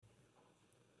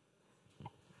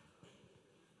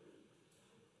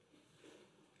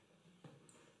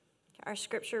Our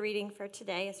scripture reading for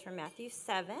today is from Matthew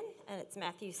 7, and it's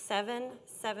Matthew 7,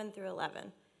 7 through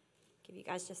 11. Give you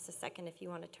guys just a second if you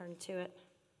want to turn to it.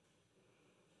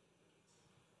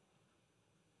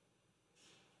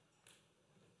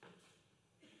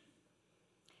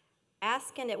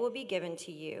 Ask and it will be given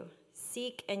to you.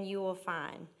 Seek and you will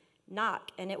find.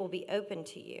 Knock and it will be opened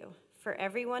to you. For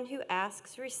everyone who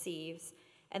asks receives,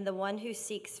 and the one who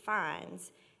seeks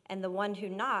finds, and the one who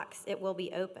knocks it will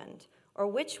be opened. Or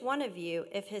which one of you,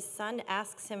 if his son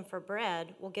asks him for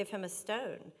bread, will give him a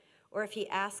stone? Or if he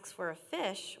asks for a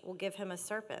fish, will give him a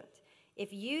serpent?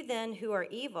 If you then, who are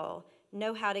evil,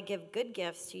 know how to give good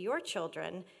gifts to your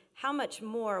children, how much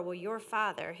more will your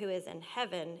Father, who is in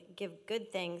heaven, give good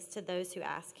things to those who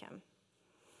ask him?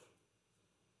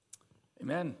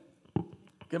 Amen.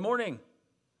 Good morning.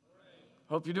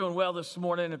 Hope you're doing well this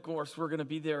morning. Of course, we're going to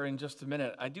be there in just a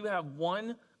minute. I do have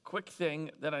one quick thing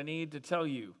that I need to tell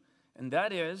you, and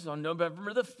that is on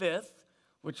November the 5th,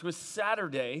 which was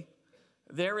Saturday,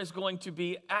 there is going to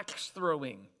be axe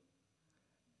throwing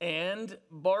and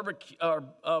barbecue,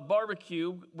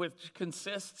 which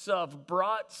consists of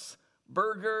brats,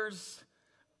 burgers,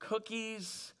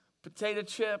 cookies, potato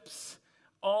chips,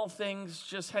 all things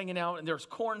just hanging out. And there's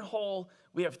cornhole.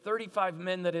 We have 35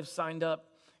 men that have signed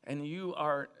up, and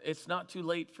it's not too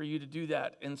late for you to do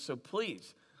that. And so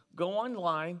please go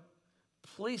online.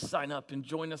 Please sign up and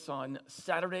join us on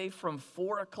Saturday from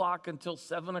 4 o'clock until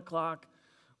 7 o'clock.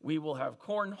 We will have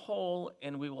cornhole,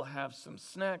 and we will have some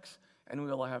snacks, and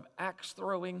we will have axe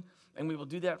throwing, and we will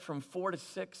do that from 4 to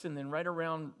 6, and then right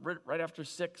after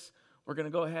 6, we're going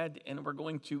to go ahead and we're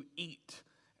going to eat,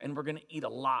 and we're going to eat a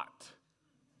lot.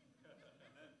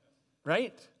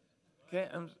 Right? Okay,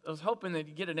 I was hoping that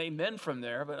you get an amen from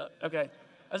there, but okay.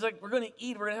 I was like, we're going to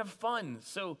eat, we're going to have fun.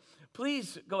 So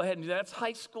please go ahead and do that. It's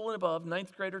high school and above,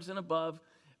 9th graders and above.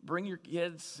 Bring your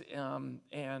kids and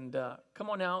come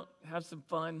on out, have some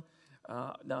fun.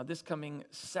 Now, this coming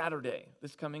Saturday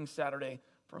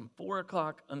from 4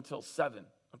 o'clock until 7,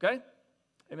 okay?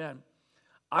 Amen.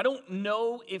 I don't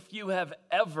know if you have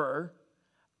ever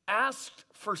asked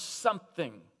for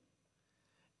something,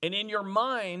 and in your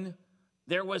mind,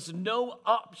 there was no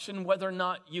option whether or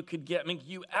not you could get. I mean,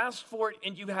 you asked for it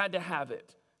and you had to have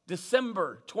it.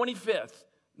 December 25th,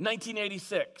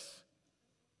 1986.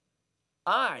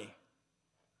 I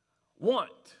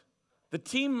want the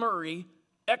Team Murray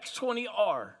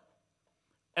X20R,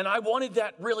 and I wanted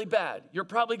that really bad. You're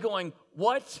probably going,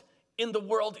 what in the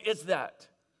world is that?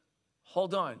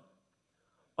 Hold on.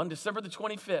 On December the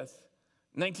 25th,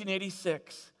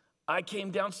 1986, I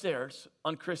came downstairs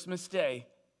on Christmas Day,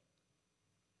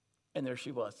 and there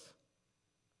she was.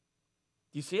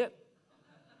 Do you see it?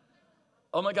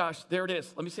 Oh my gosh, there it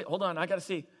is. Let me see. Hold on, I got to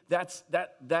see.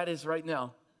 That is right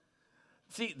now.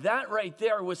 See, that right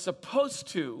there was supposed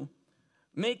to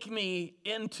make me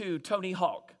into Tony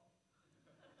Hawk.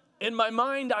 In my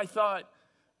mind, I thought,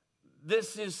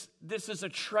 this is a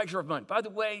treasure of mine. By the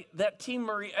way, that Team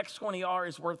Murray X20R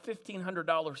is worth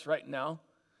 $1,500 right now,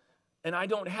 and I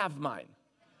don't have mine.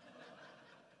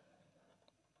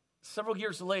 Several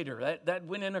years later, that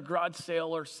went in a garage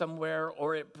sale or somewhere,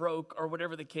 or it broke, or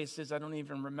whatever the case is. I don't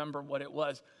even remember what it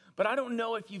was. But I don't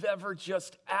know if you've ever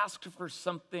just asked for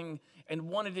something and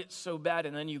wanted it so bad,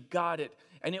 and then you got it,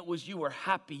 and you were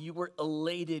happy, you were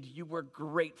elated, you were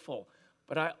grateful.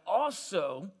 But I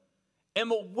also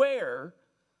am aware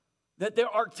that there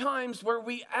are times where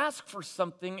we ask for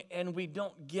something and we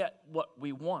don't get what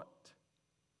we want.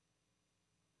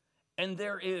 And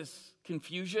there is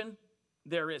confusion.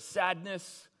 There is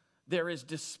sadness, there is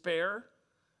despair,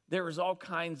 there is all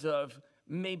kinds of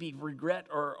maybe regret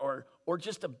or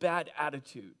just a bad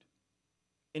attitude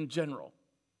in general.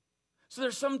 So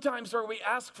there's some times where we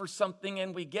ask for something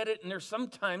and we get it, and there's some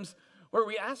times where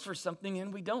we ask for something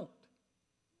and we don't.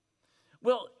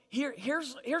 Well,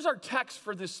 here's our text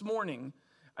for this morning.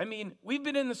 I mean, we've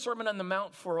been in the Sermon on the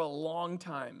Mount for a long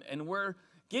time, and we're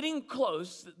getting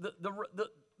close.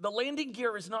 The landing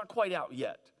gear is not quite out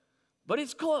yet. But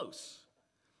it's close.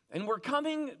 And we're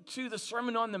coming to the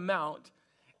Sermon on the Mount,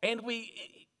 and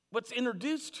what's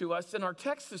introduced to us in our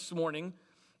text this morning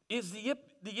is the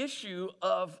issue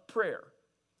of prayer.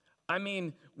 I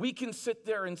mean, we can sit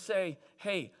there and say,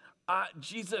 hey,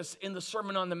 Jesus in the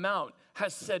Sermon on the Mount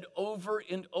has said over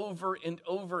and over and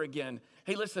over again,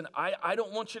 hey, listen, I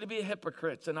don't want you to be a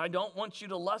hypocrite, and I don't want you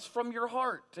to lust from your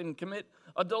heart and commit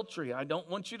adultery. I don't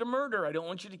want you to murder. I don't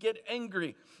want you to get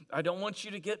angry. I don't want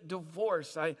you to get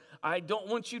divorced. I don't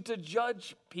want you to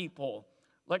judge people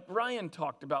like Ryan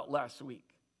talked about last week.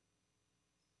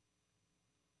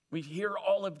 We hear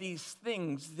all of these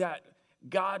things that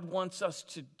God wants us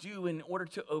to do in order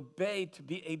to obey, to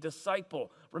be a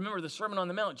disciple. Remember the Sermon on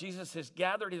the Mount, Jesus has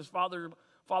gathered his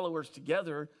followers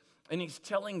together, and he's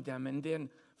telling them, and then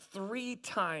 3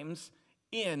 times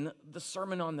in the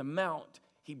Sermon on the Mount,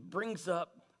 he brings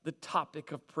up the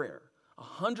topic of prayer.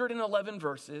 111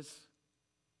 verses,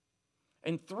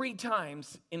 and 3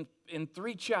 times in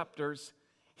 3 chapters,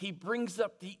 he brings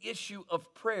up the issue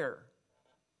of prayer.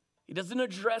 He doesn't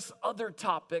address other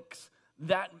topics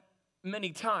that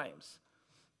many times,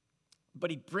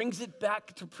 but he brings it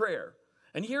back to prayer.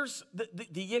 And here's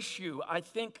the issue. I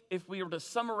think if we were to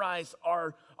summarize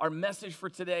our message for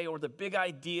today, or the big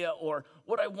idea, or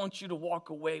what I want you to walk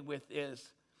away with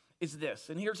is this.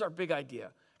 And here's our big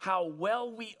idea. How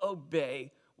well we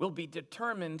obey will be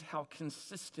determined how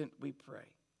consistent we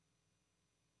pray.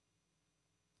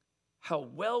 How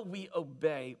well we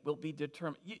obey will be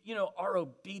determined. You know, our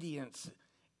obedience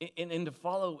and to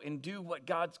follow and do what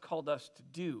God's called us to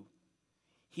do.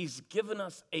 He's given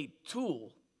us a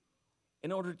tool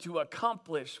in order to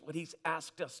accomplish what he's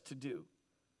asked us to do.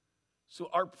 So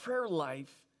our prayer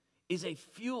life is a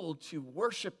fuel to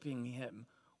worshiping him,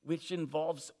 which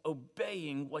involves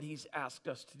obeying what he's asked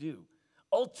us to do.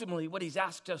 Ultimately, what he's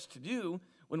asked us to do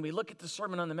when we look at the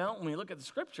Sermon on the Mount, when we look at the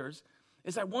scriptures,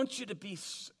 is I want you to be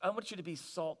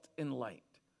salt and light.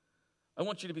 I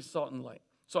want you to be salt and light.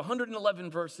 So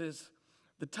 111 verses,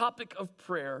 the topic of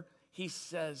prayer, he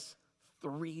says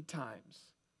 3 times.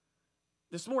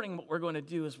 This morning, what we're going to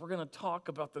do is we're going to talk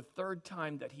about the 3rd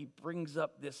time that he brings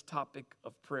up this topic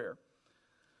of prayer.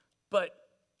 But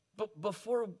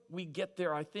before we get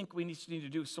there, I think we need to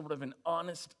do sort of an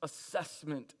honest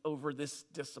assessment over this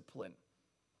discipline.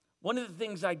 One of the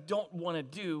things I don't want to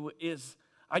do is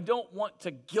I don't want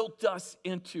to guilt us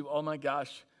into, oh my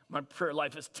gosh, my prayer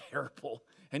life is terrible,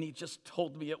 and he just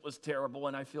told me it was terrible,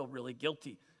 and I feel really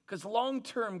guilty. Because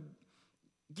long-term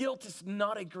guilt is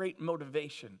not a great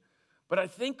motivation. But I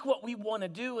think what we want to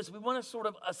do is we want to sort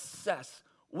of assess,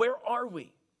 where are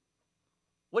we?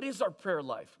 What is our prayer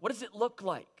life? What does it look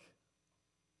like?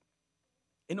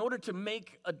 In order to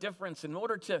make a difference, in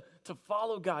order to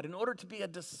follow God, in order to be a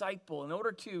disciple, in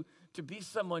order to be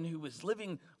someone who is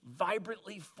living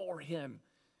vibrantly for him,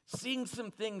 seeing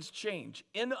some things change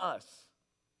in us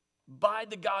by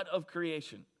the God of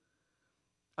creation.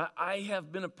 I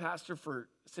have been a pastor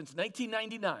since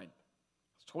 1999. I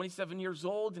was 27 years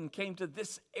old and came to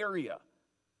this area.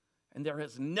 And there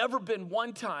has never been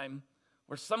one time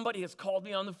where somebody has called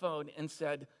me on the phone and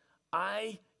said,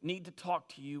 I need to talk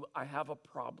to you. I have a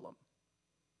problem.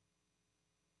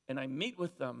 And I meet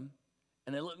with them,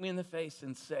 and they look me in the face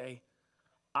and say,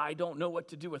 I don't know what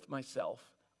to do with myself.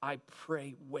 I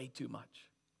pray way too much.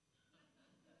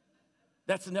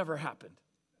 That's never happened.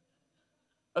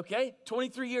 Okay?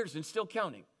 23 years and still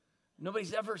counting.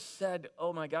 Nobody's ever said,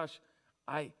 oh my gosh,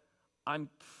 I'm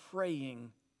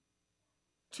praying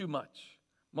too much.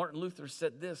 Martin Luther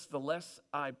said this, the less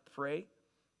I pray,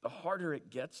 the harder it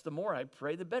gets. The more I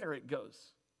pray, the better it goes.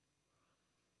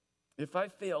 If I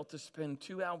fail to spend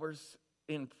 2 hours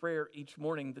in prayer each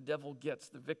morning, the devil gets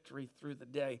the victory through the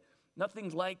day.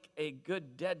 Nothing like a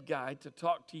good dead guy to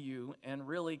talk to you and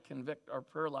really convict our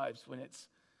prayer lives when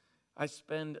I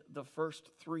spend the first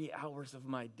 3 hours of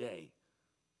my day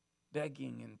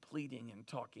begging and pleading and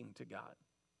talking to God.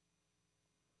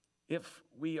 If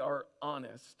we are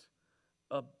honest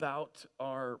about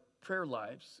our prayer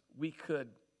lives, we could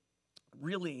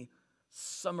really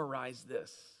summarize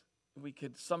this. We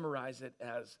could summarize it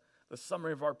as the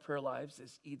summary of our prayer lives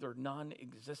is either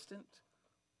non-existent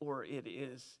or it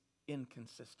is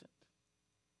inconsistent.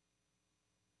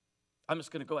 I'm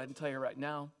just going to go ahead and tell you right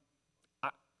now,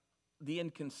 the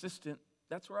inconsistent,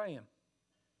 that's where I am.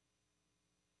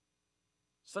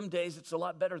 Some days it's a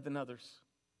lot better than others.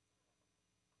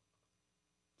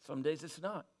 Some days it's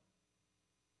not.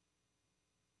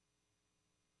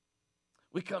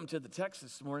 We come to the text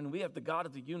this morning, we have the God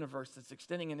of the universe that's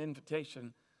extending an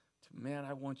invitation to, man,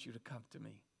 I want you to come to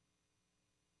me.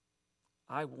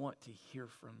 I want to hear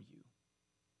from you.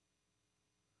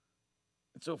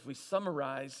 And so if we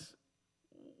summarize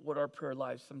what our prayer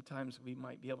lives, sometimes we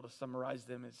might be able to summarize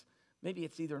them as maybe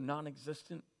it's either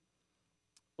non-existent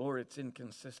or it's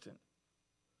inconsistent.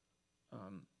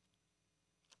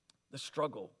 The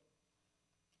struggle.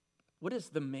 What is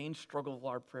the main struggle of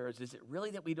our prayers? Is it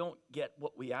really that we don't get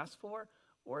what we ask for,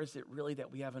 or is it really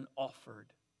that we haven't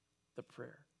offered the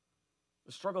prayer?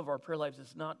 The struggle of our prayer lives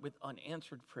is not with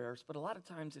unanswered prayers, but a lot of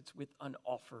times it's with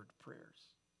unoffered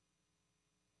prayers.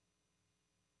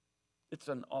 It's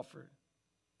unoffered.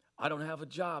 I don't have a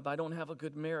job. I don't have a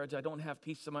good marriage. I don't have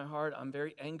peace in my heart. I'm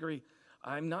very angry.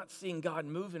 I'm not seeing God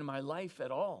move in my life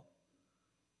at all.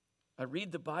 I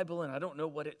read the Bible and I don't know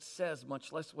what it says,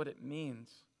 much less what it means.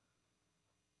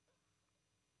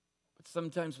 But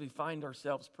sometimes we find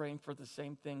ourselves praying for the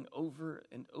same thing over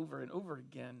and over and over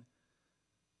again.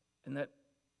 And that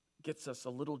gets us a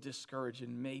little discouraged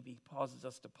and maybe causes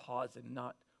us to pause and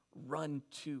not run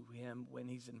to him when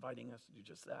he's inviting us to do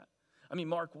just that. I mean,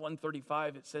 Mark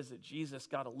 1:35, it says that Jesus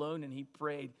got alone and he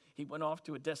prayed. He went off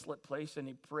to a desolate place and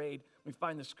he prayed. We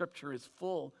find the scripture is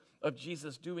full of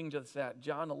Jesus doing just that.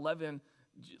 John 11,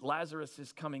 Lazarus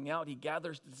is coming out. He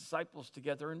gathers the disciples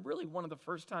together. And really one of the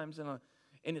first times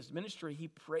in his ministry, he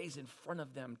prays in front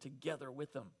of them together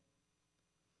with them.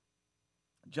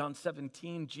 John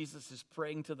 17, Jesus is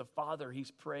praying to the Father.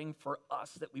 He's praying for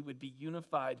us that we would be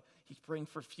unified. He's praying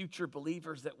for future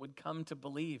believers that would come to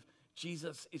believe.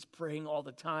 Jesus is praying all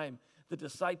the time. The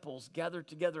disciples gathered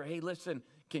together. Hey, listen,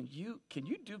 can you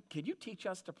teach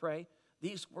us to pray?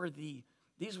 These were the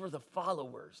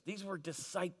followers. These were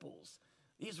disciples.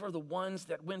 These were the ones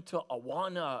that went to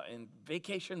Awana and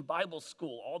Vacation Bible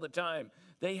School all the time.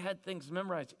 They had things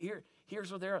memorized.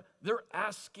 Here's what they're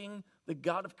asking the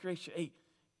God of creation, hey,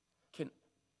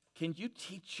 can you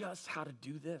teach us how to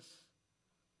do this?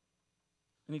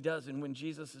 And he does. And when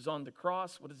Jesus is on the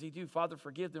cross, what does he do? Father,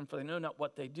 forgive them, for they know not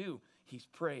what they do. He's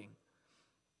praying.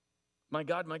 My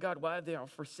God, why have they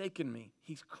forsaken me?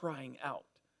 He's crying out.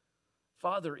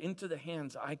 Father, into the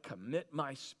hands I commit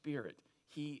my spirit.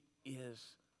 He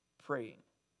is praying.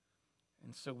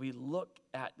 And so we look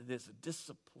at this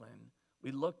discipline.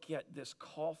 We look at this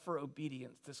call for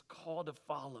obedience, this call to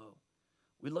follow.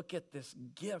 We look at this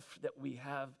gift that we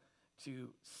have to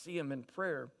see him in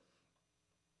prayer.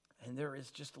 And there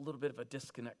is just a little bit of a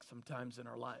disconnect sometimes in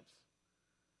our lives.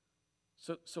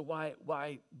 So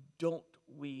why don't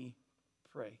we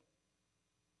pray?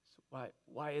 So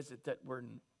why is it that we're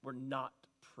not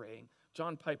praying?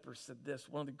 John Piper said this: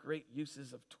 one of the great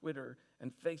uses of Twitter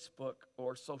and Facebook,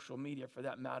 or social media for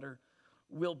that matter,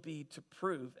 will be to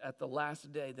prove at the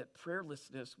last day that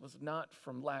prayerlessness was not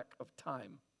from lack of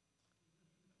time.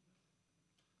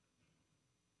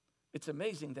 It's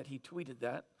amazing that he tweeted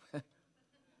that.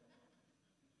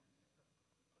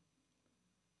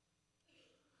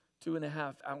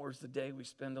 2.5 hours a day we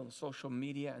spend on social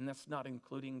media, and that's not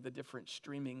including the different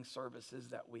streaming services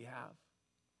that we have.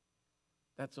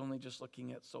 That's only just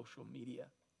looking at social media.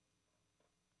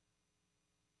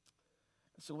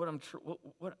 So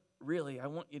what really I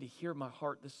want you to hear my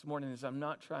heart this morning is I'm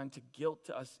not trying to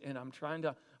guilt us in. I'm trying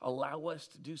to allow us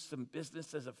to do some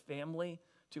business as a family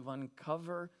to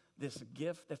uncover this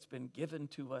gift that's been given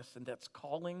to us and that's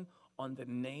calling on the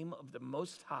name of the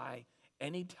Most High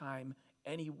anytime,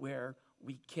 anywhere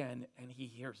we can, and he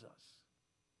hears us.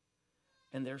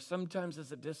 And there sometimes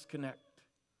is a disconnect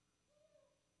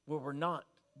where we're not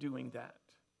doing that.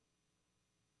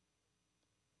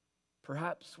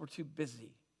 Perhaps we're too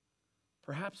busy.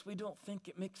 Perhaps we don't think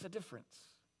it makes a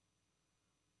difference.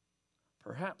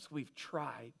 Perhaps we've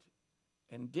tried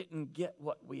and didn't get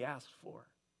what we asked for.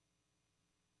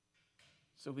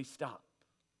 So we stop.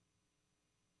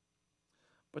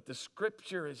 But the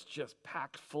scripture is just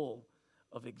packed full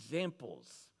of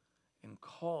examples and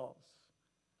calls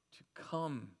to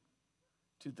come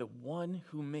to the one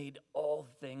who made all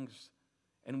things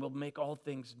and will make all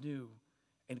things new,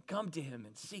 and come to him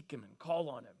and seek him and call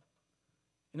on him,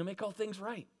 and he'll make all things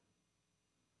right.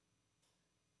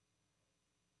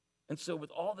 And so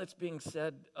with all that's being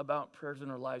said about prayers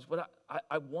in our lives, what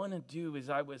I want to do is,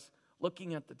 I was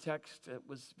looking at the text, it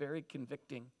was very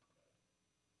convicting.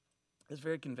 It's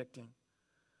very convicting.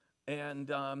 And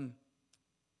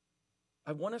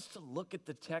I want us to look at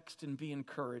the text and be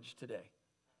encouraged today.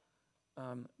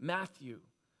 Matthew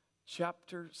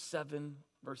chapter 7,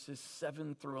 verses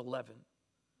 7 through 11.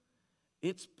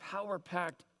 It's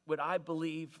power-packed. What I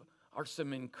believe are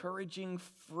some encouraging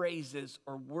phrases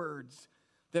or words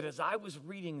that, as I was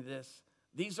reading this,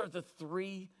 these are the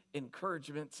three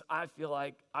encouragements I feel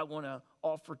like I want to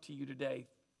offer to you today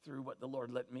through what the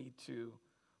Lord led me to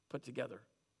put together.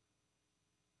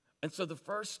 And so the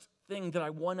first thing that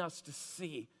I want us to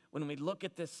see when we look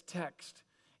at this text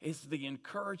is the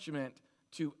encouragement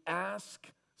to ask,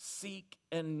 seek,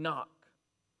 and knock.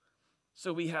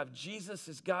 So we have Jesus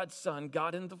as God's Son,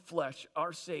 God in the flesh,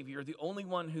 our Savior, the only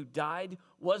one who died,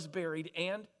 was buried,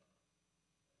 and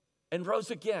rose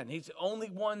again. He's the only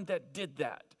one that did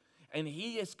that. And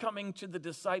he is coming to the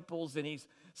disciples and he's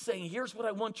saying, here's what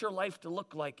I want your life to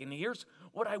look like, and here's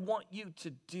what I want you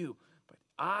to do. But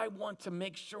I want to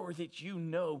make sure that you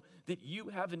know that you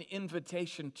have an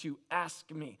invitation to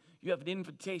ask me. You have an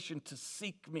invitation to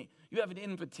seek me. You have an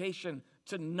invitation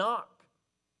to knock.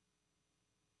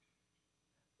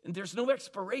 And there's no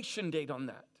expiration date on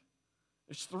that.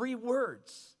 There's 3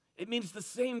 words. It means the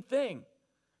same thing.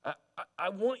 I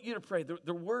want you to pray.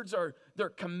 The words are, they're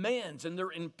commands and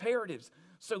they're imperatives.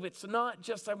 So it's not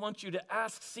just I want you to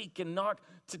ask, seek, and knock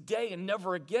today and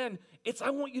never again. It's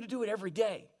I want you to do it every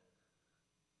day.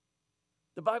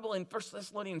 The Bible in 1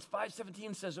 Thessalonians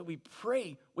 5:17 says that we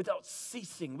pray without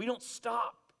ceasing. We don't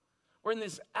stop. We're in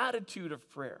this attitude of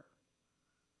prayer.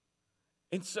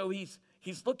 And so he's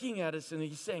looking at us and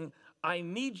he's saying, I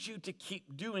need you to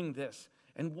keep doing this.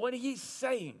 And what he's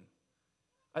saying,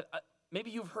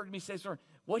 maybe you've heard me say this,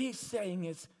 what he's saying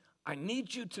is, I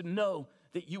need you to know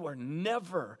that you are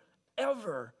never,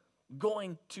 ever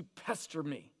going to pester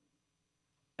me.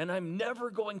 And I'm never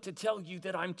going to tell you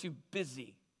that I'm too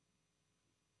busy.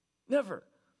 Never.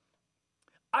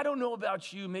 I don't know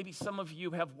about you. Maybe some of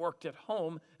you have worked at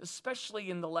home, especially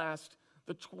in the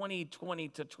 2020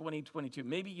 to 2022.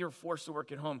 Maybe you're forced to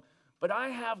work at home. But I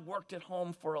have worked at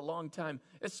home for a long time,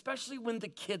 especially when the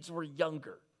kids were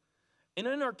younger. And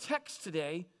in our text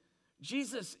today,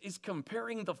 Jesus is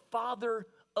comparing the Father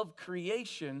of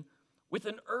creation with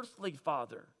an earthly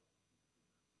father.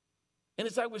 And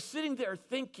as I was sitting there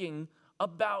thinking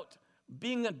about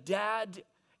being a dad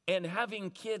and having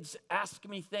kids ask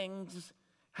me things,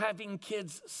 having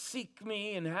kids seek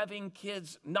me, and having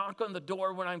kids knock on the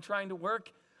door when I'm trying to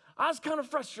work, I was kind of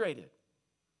frustrated.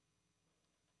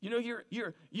 You know,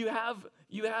 you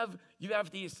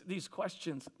have these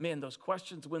questions. Man, those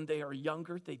questions when they are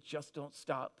younger, they just don't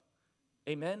stop.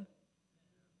 Amen?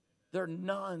 They're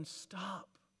nonstop.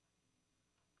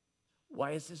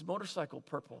 Why is this motorcycle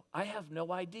purple? I have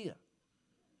no idea.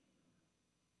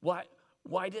 Why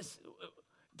does,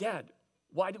 Dad,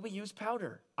 why do we use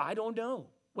powder? I don't know.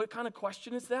 What kind of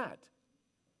question is that?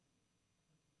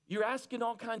 You're asking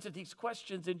all kinds of these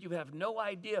questions and you have no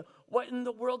idea what in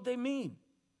the world they mean.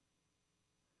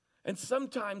 And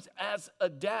sometimes as a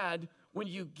dad, when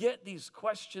you get these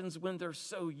questions when they're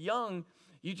so young,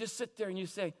 you just sit there and you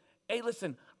say, hey,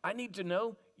 listen, I need to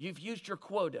know you've used your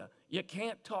quota. You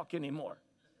can't talk anymore.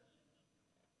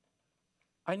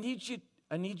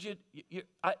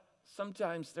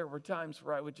 Sometimes there were times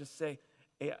where I would just say,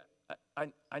 hey,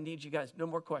 I need you guys, no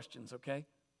more questions, okay?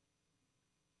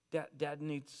 Dad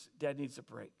needs a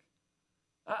break.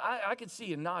 I can see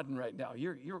you nodding right now.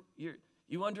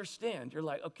 You understand. You're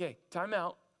like, okay, time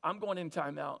out. I'm going in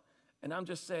time out. And I'm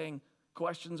just saying,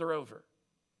 questions are over.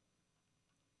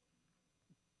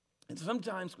 And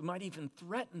sometimes we might even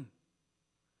threaten.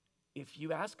 If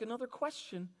you ask another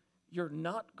question, you're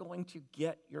not going to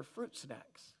get your fruit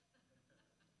snacks.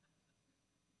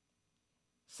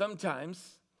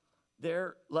 Sometimes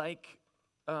they're like,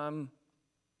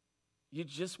 you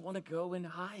just want to go and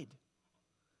hide.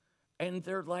 And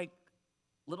they're like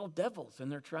little devils,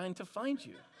 and they're trying to find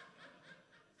you.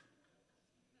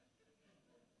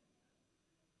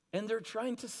 And they're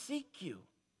trying to seek you.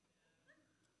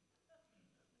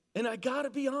 And I got to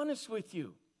be honest with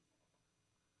you.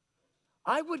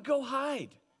 I would go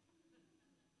hide.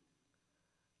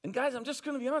 And guys, I'm just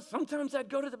going to be honest. Sometimes I'd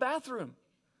go to the bathroom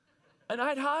and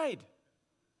I'd hide.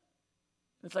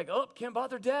 It's like, oh, can't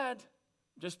bother Dad.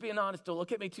 Just being honest. Don't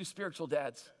look at me, two spiritual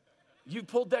dads. You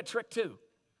pulled that trick too.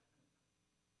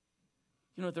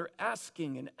 You know, they're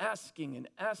asking and asking and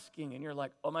asking, and you're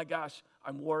like, oh my gosh,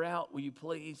 I'm wore out. Will you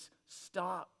please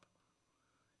stop?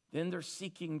 Then they're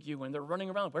seeking you, and they're running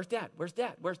around. Where's Dad? Where's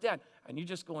Dad? Where's Dad? And you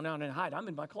just going out and hide. I'm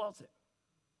in my closet.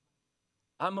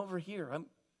 I'm over here.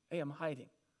 I'm hiding.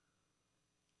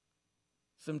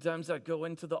 Sometimes I'd go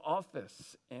into the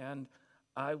office, and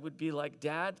I would be like,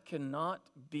 Dad cannot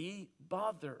be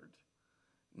bothered.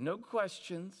 No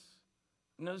questions,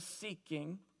 no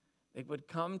seeking. They would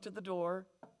come to the door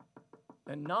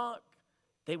and knock.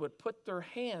 They would put their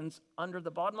hands under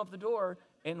the bottom of the door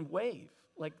and wave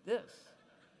like this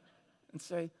and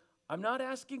say, I'm not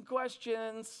asking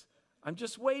questions. I'm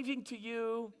just waving to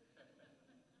you.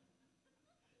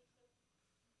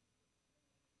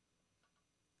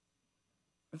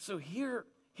 And so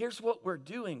here's what we're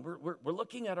doing. We're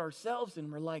looking at ourselves and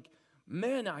we're like,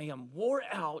 man, I am wore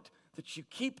out that you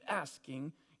keep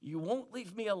asking. You won't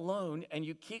leave me alone, and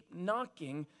you keep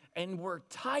knocking, and we're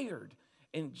tired.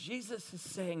 And Jesus is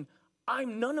saying,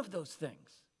 I'm none of those things.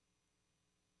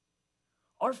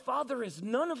 Our Father is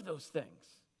none of those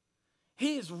things.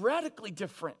 He is radically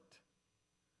different.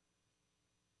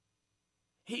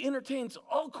 He entertains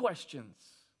all questions.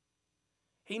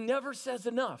 He never says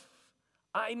enough.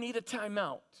 I need a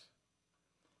timeout.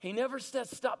 He never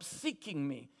says, stop seeking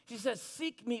me. He says,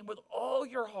 seek me with all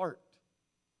your heart.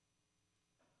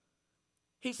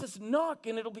 He says, knock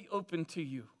and it'll be open to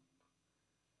you.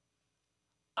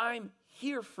 I'm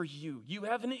here for you. You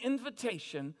have an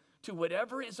invitation to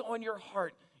whatever is on your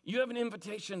heart. You have an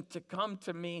invitation to come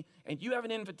to me, and you have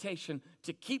an invitation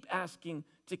to keep asking,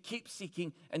 to keep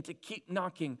seeking, and to keep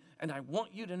knocking. And I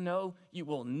want you to know you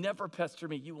will never pester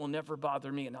me, you will never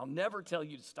bother me, and I'll never tell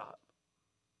you to stop.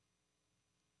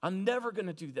 I'm never going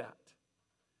to do that.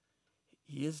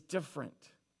 He is different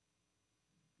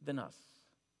than us.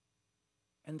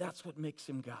 And that's what makes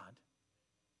him God.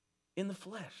 In the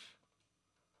flesh.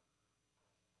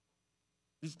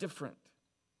 He's different.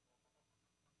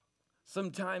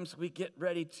 Sometimes we get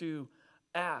ready to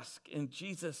ask, and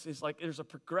Jesus is like, there's a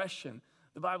progression.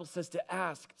 The Bible says to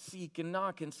ask, seek, and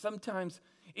knock. And sometimes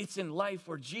it's in life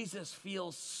where Jesus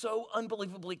feels so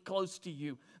unbelievably close to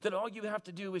you that all you have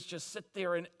to do is just sit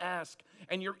there and ask,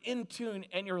 and you're in tune,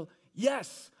 and you're,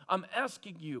 yes, I'm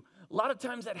asking you. A lot of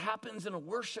times that happens in a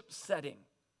worship setting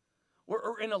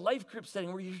or in a life group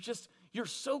setting where you're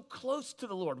so close to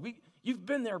the Lord. You've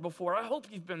been there before. I hope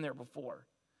you've been there before.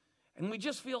 And we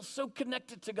just feel so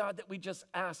connected to God that we just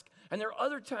ask. And there are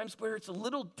other times where it's a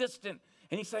little distant.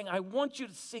 And he's saying, I want you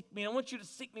to seek me. I want you to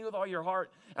seek me with all your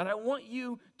heart. And I want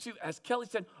you to, as Kelly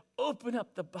said, open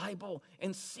up the Bible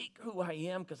and seek who I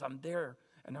am, because I'm there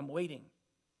and I'm waiting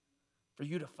for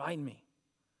you to find me.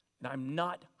 And I'm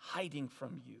not hiding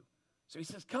from you. So he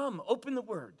says, come, open the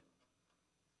word.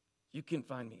 You can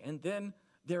find me. And then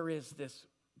there is this,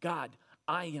 God,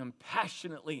 I am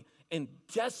passionately and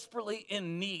desperately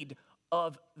in need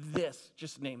of this.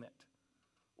 Just name it.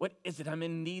 What is it? I'm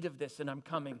in need of this, and I'm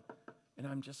coming, and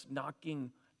I'm just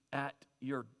knocking at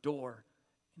your door.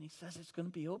 And he says it's going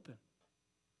to be open.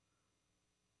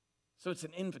 So it's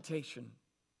an invitation.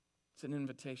 It's an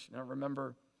invitation. I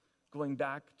remember going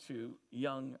back to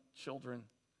young children.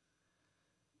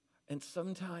 And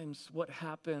sometimes what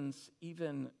happens,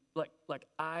 even like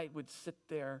I would sit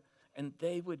there and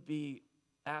they would be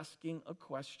asking a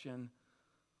question,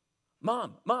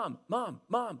 Mom, Mom, Mom,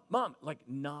 Mom, Mom, like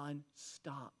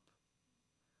nonstop,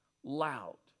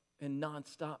 loud and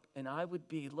nonstop. And I would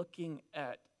be looking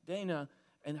at Dana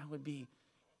and I would be,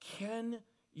 can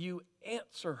you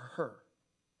answer her?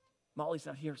 Molly's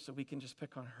not here, so we can just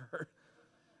pick on her.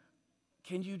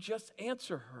 Can you just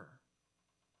answer her?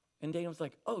 And Dana was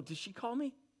like, oh, did she call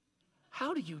me?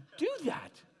 How do you do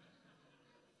that?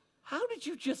 How did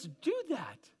you just do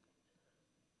that?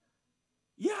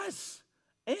 Yes,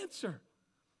 answer.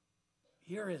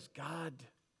 Here is God.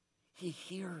 He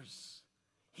hears.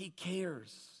 He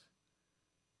cares.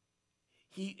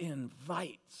 He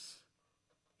invites.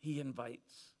 He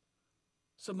invites.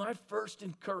 So my first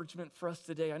encouragement for us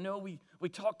today, I know we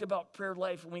talked about prayer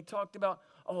life and we talked about,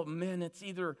 oh man, it's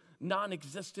either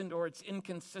non-existent or it's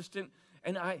inconsistent.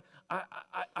 And I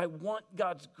want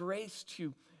God's grace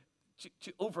to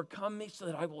overcome me so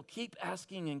that I will keep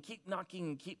asking and keep knocking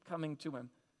and keep coming to him.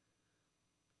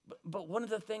 But one of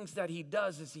the things that he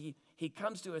does is he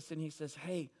comes to us and he says,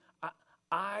 hey,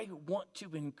 I want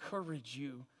to encourage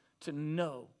you to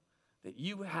know that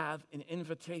you have an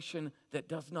invitation that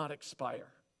does not expire.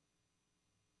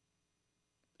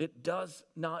 It does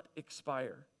not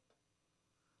expire.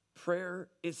 Prayer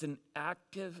is an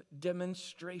active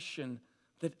demonstration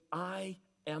that I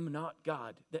am not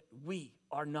God, that we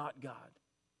are not God.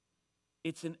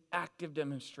 It's an active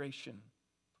demonstration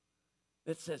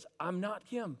that says, I'm not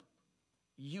him,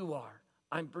 you are.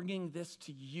 I'm bringing this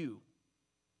to you.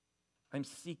 I'm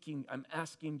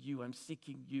asking you, I'm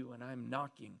seeking you, and I'm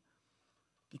knocking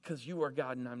because you are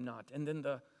God and I'm not. And then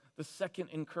the second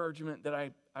encouragement that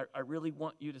I really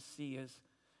want you to see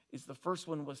is the first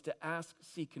one was to ask,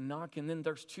 seek, and knock. And then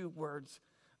there's two words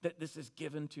that this is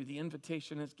given to, the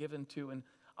invitation is given to. And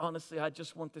honestly, I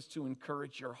just want this to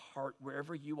encourage your heart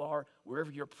wherever you are,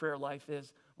 wherever your prayer life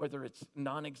is, whether it's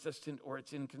non-existent or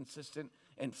it's inconsistent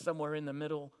and somewhere in the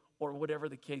middle or whatever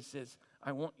the case is.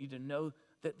 I want you to know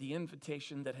that the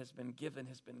invitation that has been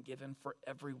given for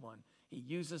everyone. He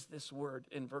uses this word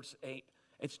in verse 8.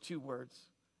 It's two words.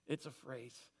 It's a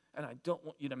phrase. And I don't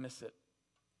want you to miss it.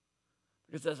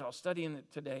 Because as I was studying it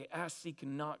today, ask, seek,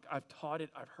 and knock, I've taught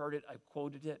it, I've heard it, I've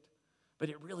quoted it. But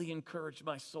it really encouraged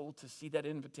my soul to see that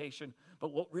invitation.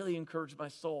 But what really encouraged my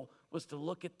soul was to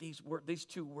look at these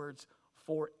two words,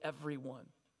 for everyone.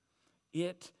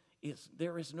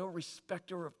 There is no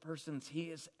respecter of persons. He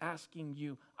is asking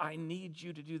you, I need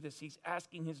you to do this. He's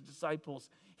asking his disciples.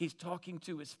 He's talking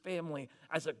to his family.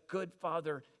 As a good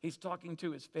father, he's talking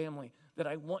to his family that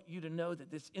I want you to know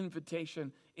that this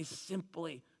invitation is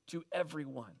simply to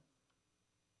everyone.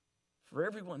 For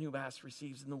everyone who asks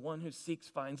receives, and the one who seeks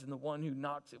finds, and the one who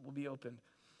knocks it will be opened.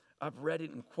 I've read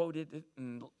it and quoted it,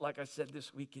 and like I said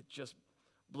this week, it just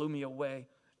blew me away.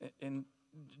 And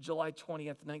July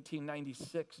 20th,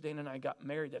 1996, Dana and I got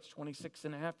married. That's 26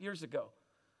 and a half years ago.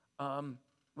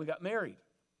 We got married.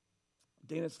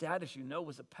 Dana's dad, as you know,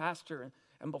 was a pastor.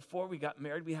 And before we got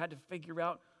married, we had to figure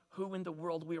out who in the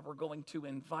world we were going to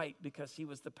invite because he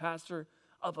was the pastor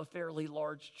of a fairly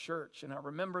large church. And I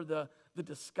remember the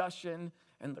discussion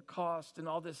and the cost and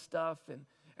all this stuff.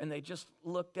 And they just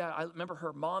looked at, I remember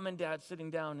her mom and dad sitting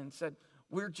down and said,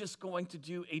 we're just going to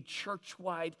do a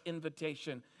church-wide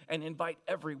invitation and invite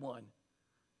everyone.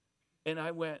 And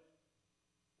I went,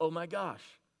 oh my gosh,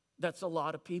 that's a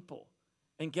lot of people.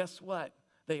 And guess what?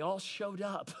 They all showed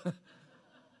up.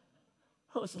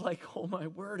 I was like, oh my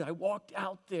word. I walked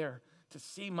out there to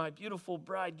see my beautiful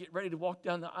bride get ready to walk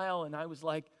down the aisle. And I was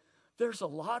like, there's a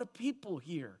lot of people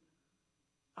here.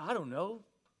 I don't know,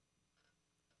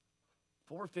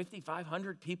 450,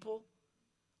 500 people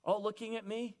all looking at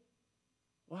me,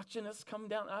 watching us come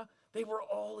down. They were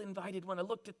all invited. When I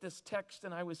looked at this text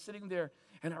and I was sitting there,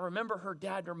 and I remember her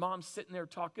dad and her mom sitting there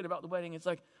talking about the wedding. It's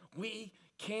like, we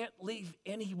can't leave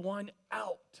anyone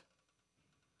out.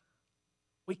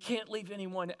 We can't leave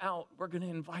anyone out. We're going to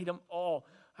invite them all.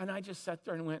 And I just sat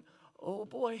there and went, oh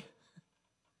boy.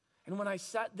 And when I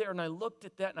sat there and I looked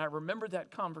at that and I remember that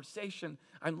conversation,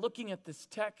 I'm looking at this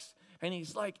text and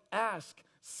he's like, ask,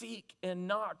 seek, and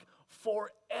knock.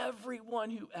 For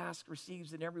everyone who asks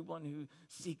receives, and everyone who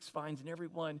seeks finds, and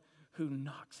everyone who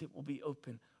knocks it will be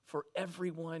open. For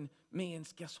everyone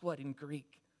means, guess what in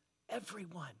Greek?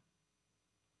 Everyone.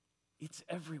 It's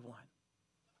everyone.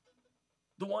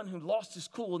 The one who lost his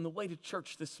cool on the way to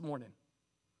church this morning.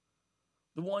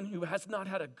 The one who has not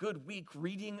had a good week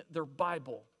reading their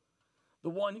Bible. The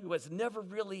one who has never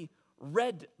really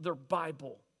read their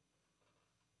Bible.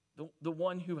 The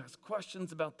one who has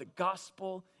questions about the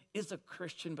gospel, is a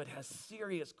Christian but has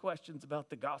serious questions about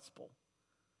the gospel.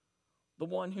 The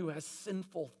one who has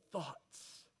sinful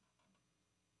thoughts.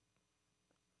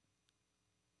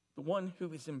 The one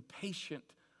who is impatient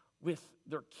with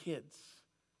their kids.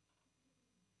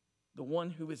 The one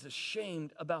who is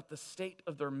ashamed about the state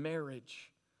of their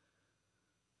marriage.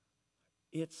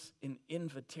 It's an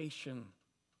invitation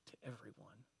to everyone.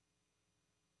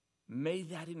 May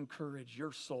that encourage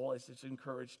your soul as it's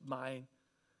encouraged mine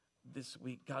this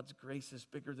week. God's grace is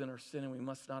bigger than our sin, and we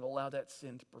must not allow that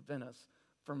sin to prevent us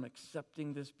from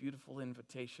accepting this beautiful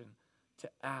invitation to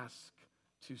ask,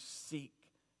 to seek,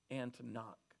 and to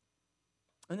knock.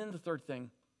 And then the third thing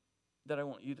that I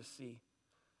want you to see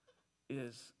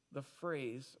is the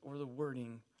phrase or the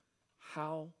wording,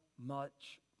 how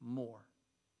much more?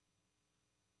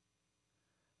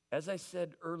 As I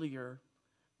said earlier,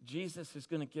 Jesus is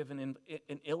going to give an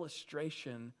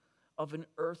illustration of an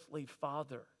earthly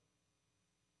father.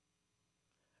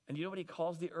 And you know what he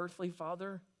calls the earthly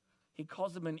father? He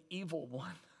calls him an evil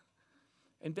one.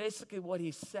 And basically what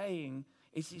he's saying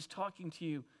is he's talking to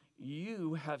you.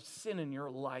 You have sin in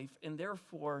your life, and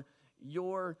therefore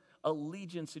your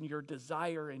allegiance and your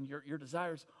desire and your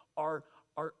desires are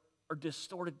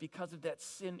distorted because of that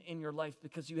sin in your life,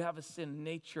 because you have a sin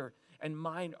nature, and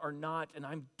mine are not, and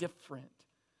I'm different.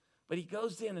 But he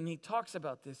goes in and he talks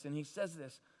about this, and he says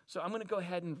this. So I'm going to go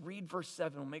ahead and read verse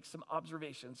 7. We'll make some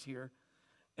observations here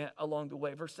along the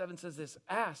way. Verse 7 says this,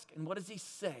 ask, and what does he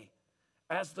say?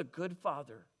 As the good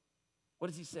father, what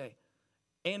does he say?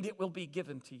 And it will be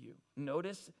given to you.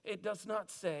 Notice, it does not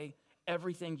say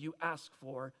everything you ask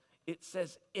for. It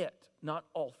says it, not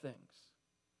all things.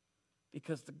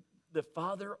 Because the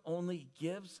Father only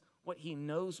gives what he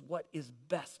knows what is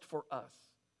best for us.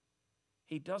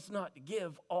 He does not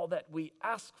give all that we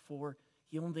ask for.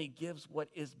 He only gives what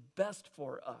is best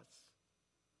for us.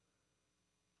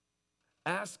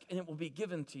 Ask and it will be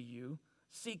given to you.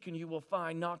 Seek and you will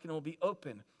find. Knock and it will be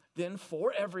open. Then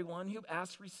for everyone who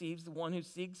asks receives, the one who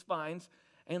seeks finds,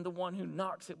 and the one who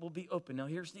knocks it will be open. Now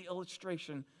here's the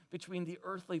illustration between the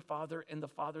earthly father and the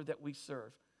father that we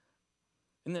serve.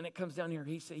 And then it comes down here.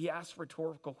 He asks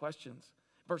rhetorical questions.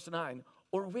 Verse 9,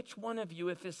 or which one of you,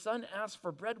 if his son asks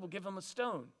for bread, will give him a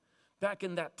stone? Back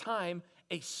in that time,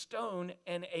 a stone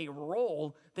and a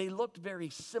roll, they looked very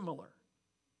similar.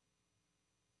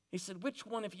 He said, which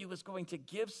one of you is going to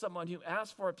give someone who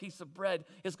asks for a piece of bread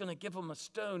is going to give him a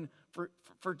stone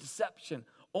for deception?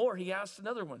 Or he asked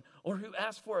another one, or who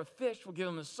asked for a fish will give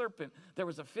him a serpent. There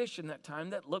was a fish in that time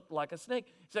that looked like a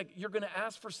snake. He's like, you're going to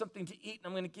ask for something to eat, and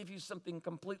I'm going to give you something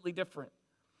completely different.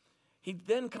 He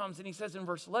then comes and he says in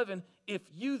verse 11, if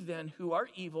you then who are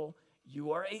evil,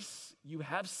 you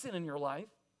have sin in your life,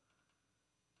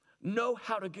 know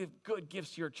how to give good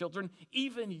gifts to your children,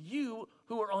 even you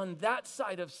who are on that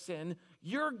side of sin,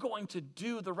 you're going to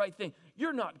do the right thing.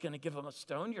 You're not going to give them a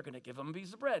stone. You're going to give them a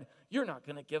piece of bread. You're not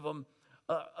going to give them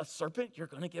a serpent, you're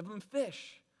going to give him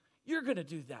fish. You're going to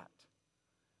do that.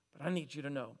 But I need you to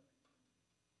know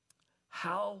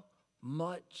how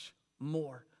much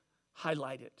more,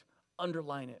 highlight it,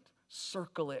 underline it,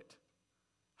 circle it,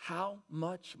 how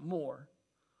much more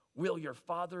will your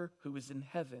Father who is in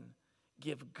heaven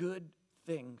give good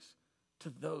things to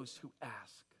those who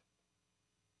ask?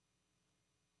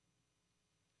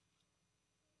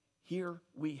 Here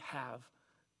we have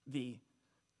the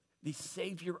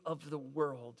Savior of the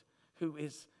world who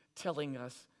is telling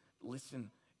us, listen,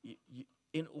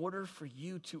 in order for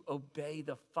you to obey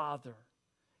the Father,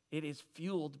 it is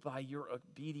fueled by your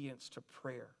obedience to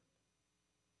prayer.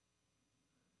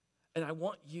 And I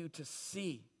want you to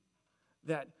see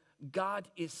that God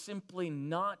is simply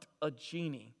not a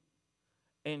genie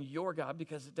and your God,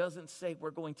 because it doesn't say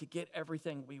we're going to get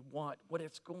everything we want. What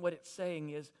it's saying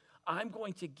is, I'm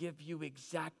going to give you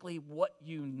exactly what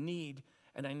you need,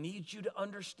 and I need you to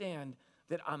understand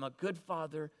that I'm a good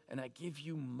Father and I give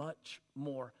you much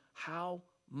more. How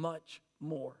much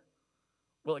more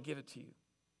will I give it to you?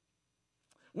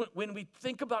 When we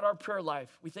think about our prayer life,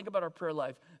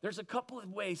 there's a couple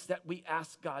of ways that we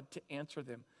ask God to answer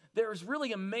them. There's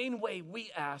really a main way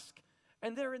we ask,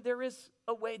 and there is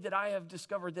a way that I have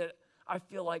discovered that I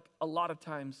feel like a lot of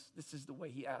times this is the way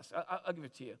he asks. I'll give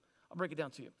it to you. I'll break it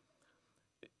down to you.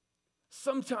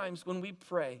 Sometimes when we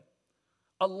pray,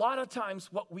 a lot of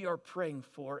times what we are praying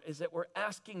for is that we're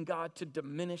asking God to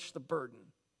diminish the burden.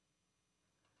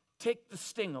 Take the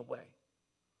sting away.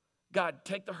 God,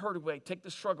 take the hurt away, take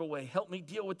the struggle away. Help me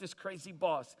deal with this crazy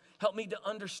boss. Help me to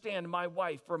understand my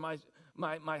wife or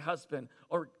my husband.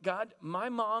 Or God, my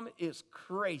mom is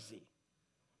crazy.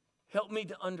 Help me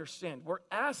to understand. We're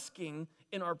asking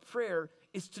in our prayer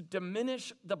is to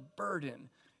diminish the burden.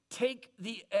 Take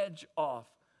the edge off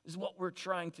is what we're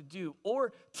trying to do.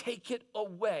 Or take it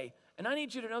away. And I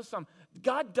need you to know something.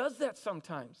 God does that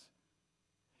sometimes.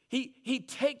 He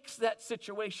takes that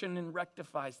situation and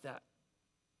rectifies that.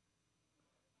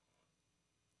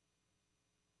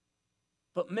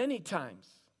 But many times,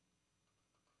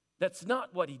 that's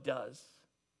not what he does.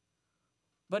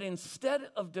 But instead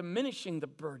of diminishing the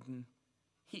burden,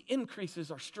 he increases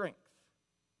our strength.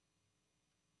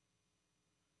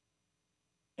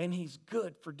 And he's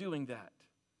good for doing that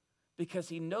because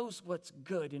he knows what's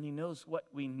good and he knows what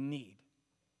we need.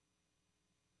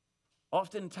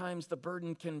 Oftentimes, the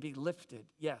burden can be lifted,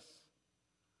 yes.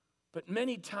 But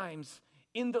many times,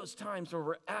 in those times where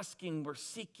we're asking, we're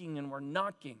seeking, and we're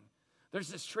knocking, there's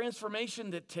this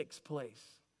transformation that takes place.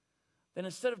 Then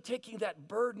instead of taking that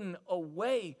burden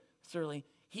away, necessarily,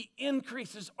 he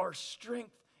increases our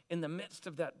strength in the midst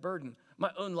of that burden.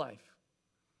 My own life.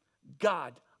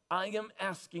 God, I am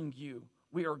asking you,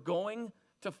 we are going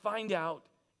to find out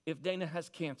if Dana has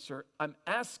cancer. I'm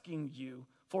asking you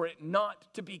for it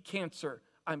not to be cancer.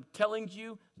 I'm telling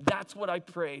you, that's what I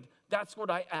prayed, that's what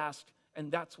I asked, and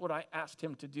that's what I asked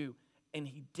him to do. And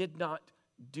he did not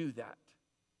do that.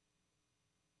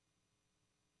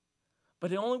 But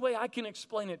the only way I can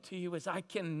explain it to you is I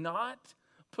cannot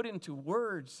put into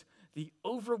words the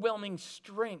overwhelming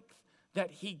strength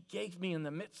that he gave me in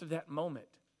the midst of that moment,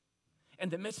 in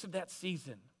the midst of that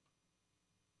season.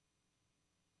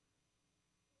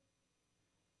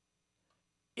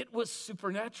 It was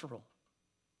supernatural.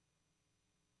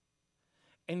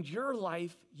 In your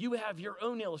life, you have your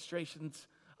own illustrations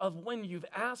of when you've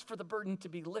asked for the burden to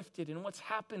be lifted, and what's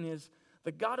happened is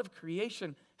the God of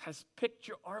creation has picked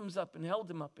your arms up and held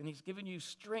them up, and he's given you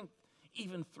strength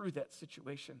even through that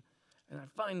situation. And I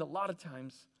find a lot of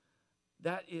times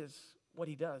that is what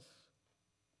he does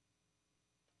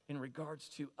in regards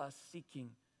to us seeking,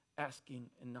 asking,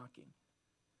 and knocking.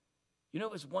 You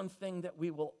know, it's one thing that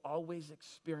we will always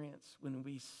experience when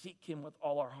we seek him with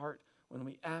all our heart, when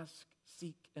we ask,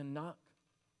 seek, and knock.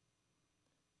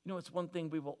 You know, it's one thing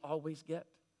we will always get.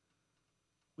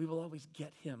 We will always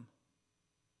get him.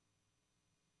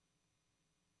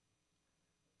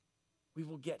 We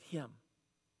will get him.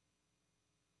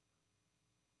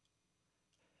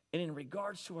 And in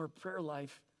regards to our prayer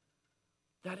life,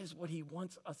 that is what he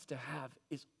wants us to have,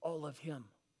 is all of him.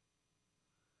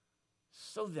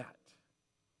 So that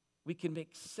we can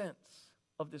make sense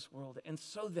of this world, and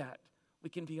so that we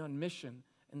can be on mission,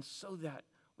 and so that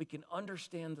we can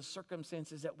understand the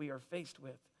circumstances that we are faced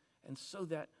with, and so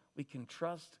that we can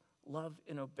trust, love,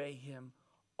 and obey him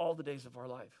all the days of our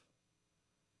life.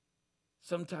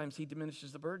 Sometimes he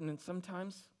diminishes the burden, and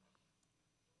sometimes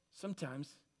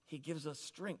he gives us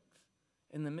strength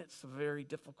in the midst of a very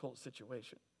difficult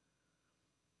situation.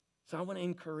 So I want to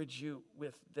encourage you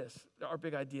with this, our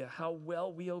big idea. How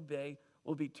well we obey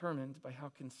will be determined by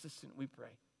how consistent we pray.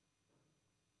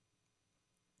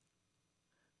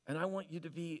 And I want you to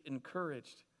be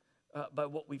encouraged by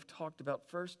what we've talked about.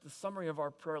 First, the summary of our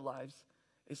prayer lives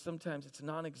is sometimes it's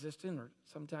non-existent or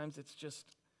sometimes it's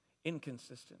just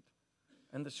inconsistent.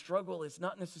 And the struggle is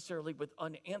not necessarily with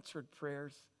unanswered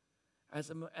prayers as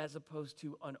opposed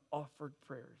to unoffered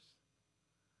prayers.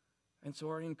 And so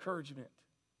our encouragement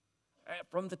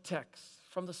from the text,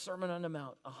 from the Sermon on the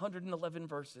Mount, 111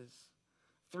 verses,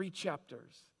 3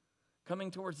 chapters, coming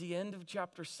towards the end of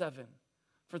chapter 7,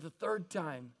 for the third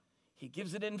time, he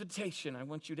gives an invitation. I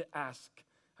want you to ask.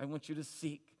 I want you to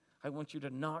seek. I want you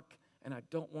to knock, and I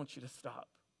don't want you to stop.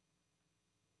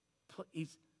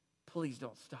 Please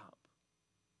don't stop.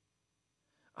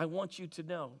 I want you to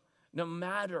know, no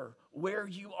matter where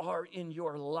you are in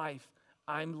your life,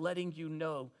 I'm letting you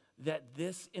know that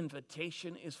this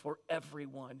invitation is for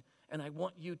everyone. And I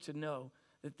want you to know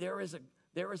that there is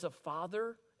a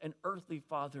Father, an earthly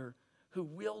Father, who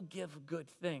will give good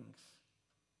things.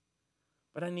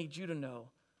 But I need you to know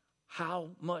how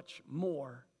much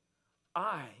more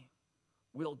I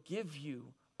will give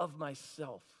you of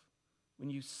myself. When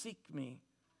you seek me,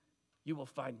 you will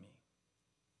find me.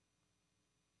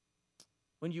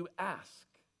 When you ask,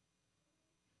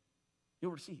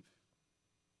 you'll receive.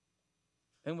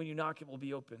 And when you knock, it will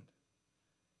be opened.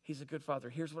 He's a good Father.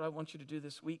 Here's what I want you to do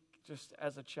this week, just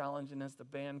as a challenge and as the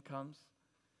band comes.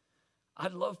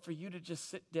 I'd love for you to just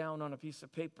sit down on a piece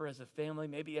of paper as a family,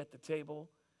 maybe at the table,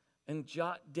 and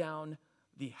jot down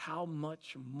the how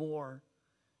much more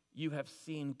you have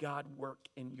seen God work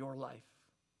in your life.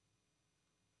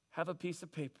 Have a piece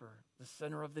of paper, the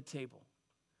center of the table.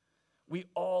 We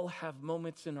all have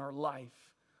moments in our life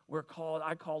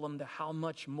I call them the how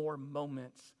much more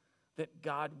moments that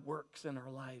God works in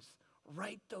our lives.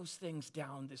 Write those things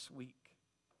down this week.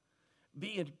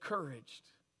 Be encouraged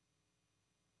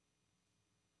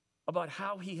about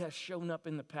how he has shown up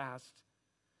in the past,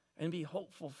 and be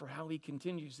hopeful for how he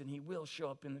continues and he will show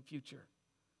up in the future.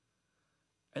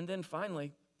 And then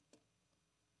finally,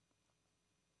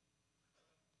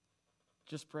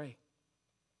 just pray.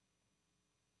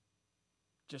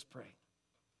 Just pray.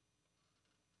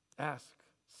 Ask,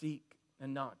 seek,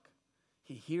 and knock.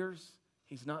 He hears.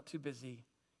 He's not too busy.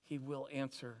 He will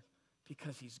answer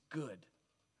because he's good.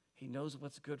 He knows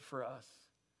what's good for us.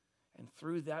 And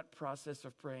through that process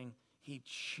of praying, he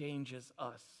changes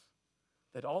us.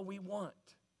 That all we want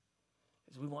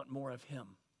is we want more of him.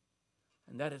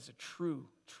 And that is a true,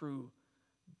 true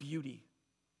beauty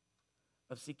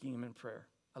of seeking him in prayer.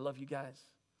 I love you guys.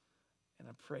 And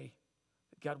I pray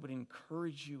that God would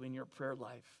encourage you in your prayer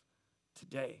life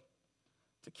today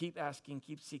to keep asking,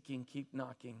 keep seeking, keep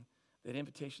knocking. That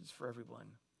invitation's for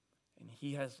everyone. And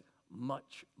he has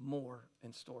much more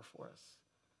in store for us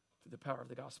through the power of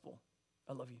the gospel.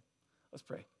 I love you. Let's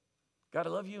pray. God, I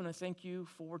love you and I thank you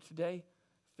for today.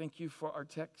 Thank you for our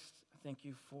text. I thank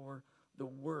you for the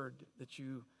word that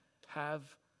you have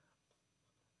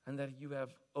and that you have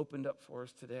opened up for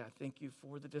us today. I thank you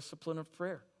for the discipline of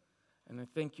prayer. And I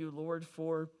thank you, Lord,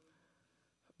 for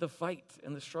the fight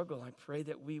and the struggle. I pray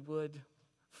that we would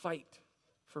fight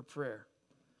for prayer.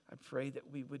 I pray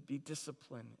that we would be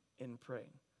disciplined in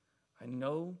praying. I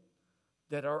know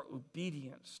that our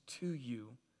obedience to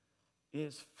you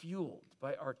is fueled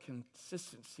by our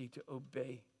consistency to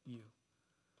obey you.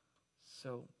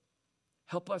 So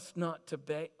help us not to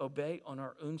obey on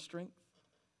our own strength.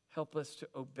 Help us to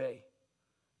obey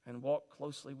and walk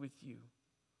closely with you,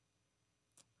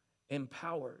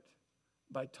 empowered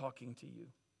by talking to you.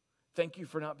 Thank you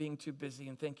for not being too busy,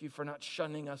 and thank you for not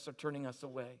shunning us or turning us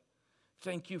away.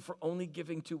 Thank you for only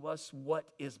giving to us what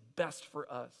is best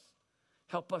for us.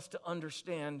 Help us to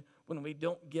understand when we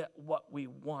don't get what we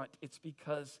want, it's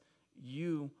because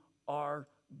you are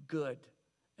good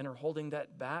and are holding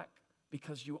that back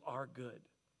because you are good.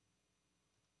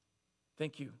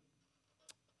 Thank you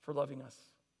for loving us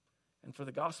and for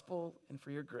the gospel and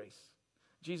for your grace.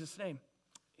 In Jesus' name,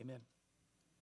 amen.